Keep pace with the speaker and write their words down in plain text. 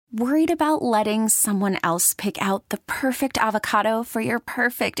Worried about letting someone else pick out the perfect avocado for your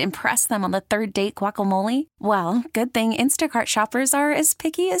perfect impress them on the third date guacamole? Well, good thing Instacart shoppers are as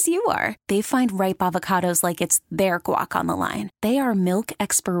picky as you are. They find ripe avocados like it's their guac on the line. They are milk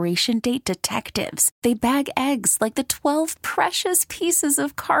expiration date detectives. They bag eggs like the 12 precious pieces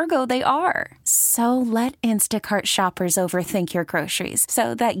of cargo they are. So let Instacart shoppers overthink your groceries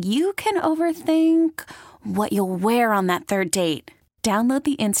so that you can overthink what you'll wear on that third date. Download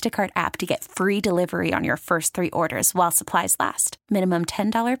the Instacart app to get free delivery on your first 3 orders while supplies last. Minimum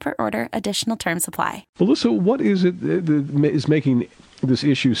 $10 per order. Additional terms apply. Melissa, what is it that is making this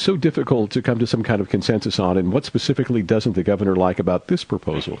issue so difficult to come to some kind of consensus on, and what specifically doesn't the governor like about this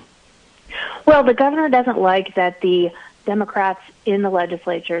proposal? Well, the governor doesn't like that the Democrats in the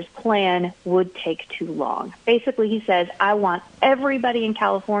legislature's plan would take too long. Basically, he says, I want everybody in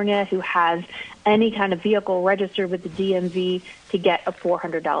California who has any kind of vehicle registered with the DMV to get a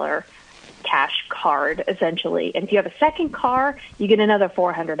 $400 cash card, essentially. And if you have a second car, you get another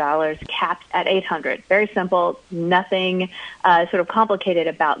 $400 capped at $800. Very simple, nothing sort of complicated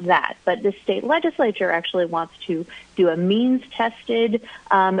about that. But the state legislature actually wants to do a means-tested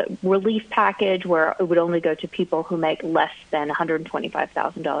relief package where it would only go to people who make less than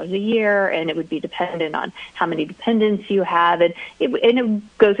 $125,000 a year, and it would be dependent on how many dependents you have. And it would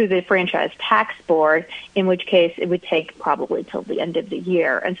go through the franchise tax board, in which case it would take probably till the end of the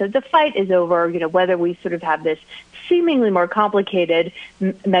year. And so the fight is over, whether we sort of have this seemingly more complicated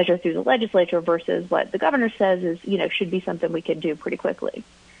measure through the legislature versus what the governor says is, should be something we can do pretty quickly.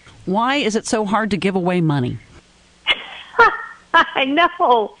 Why is it so hard to give away money? I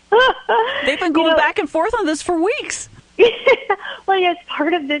know. They've been going back and forth on this for weeks. Well, yes,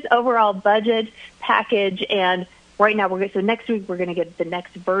 part of this overall budget package, and right now next week we're going to get the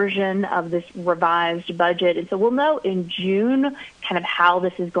next version of this revised budget, and so we'll know in June kind of how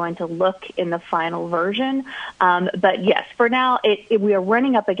this is going to look in the final version. But yes, for now, we are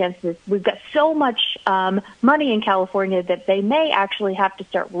running up against this. We've got so much money in California that they may actually have to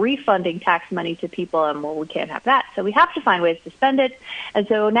start refunding tax money to people, and we can't have that. So we have to find ways to spend it. And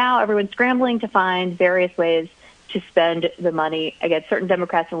so now everyone's scrambling to find various ways to spend the money. Again, certain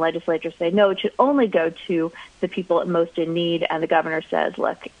Democrats in the legislature say, no, it should only go to the people most in need. And the governor says,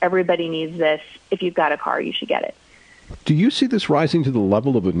 look, everybody needs this. If you've got a car, you should get it. Do you see this rising to the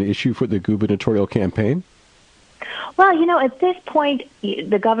level of an issue for the gubernatorial campaign? Well, at this point,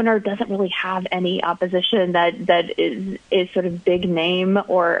 the governor doesn't really have any opposition that is sort of big name,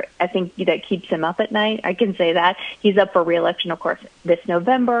 or I think that keeps him up at night. I can say that. He's up for re-election, of course, this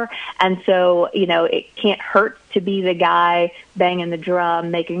November. And so, it can't hurt to be the guy banging the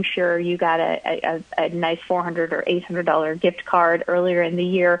drum, making sure you got a nice $400 or $800 gift card earlier in the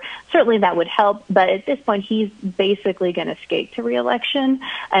year. Certainly that would help. But at this point, he's basically going to skate to re-election.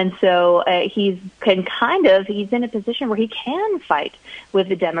 And so he's in a position where he can fight with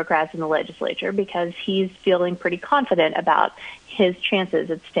the Democrats in the legislature because he's feeling pretty confident about his chances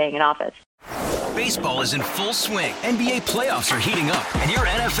at staying in office. Baseball is in full swing. NBA playoffs are heating up, and your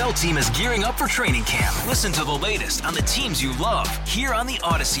NFL team is gearing up for training camp. Listen to the latest on the teams you love here on the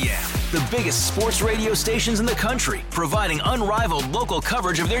Odyssey app. The biggest sports radio stations in the country, providing unrivaled local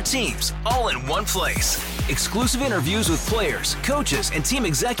coverage of their teams, all in one place. Exclusive interviews with players, coaches, and team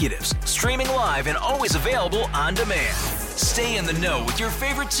executives, streaming live and always available on demand. Stay in the know with your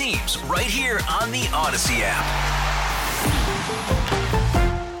favorite teams right here on the Odyssey app.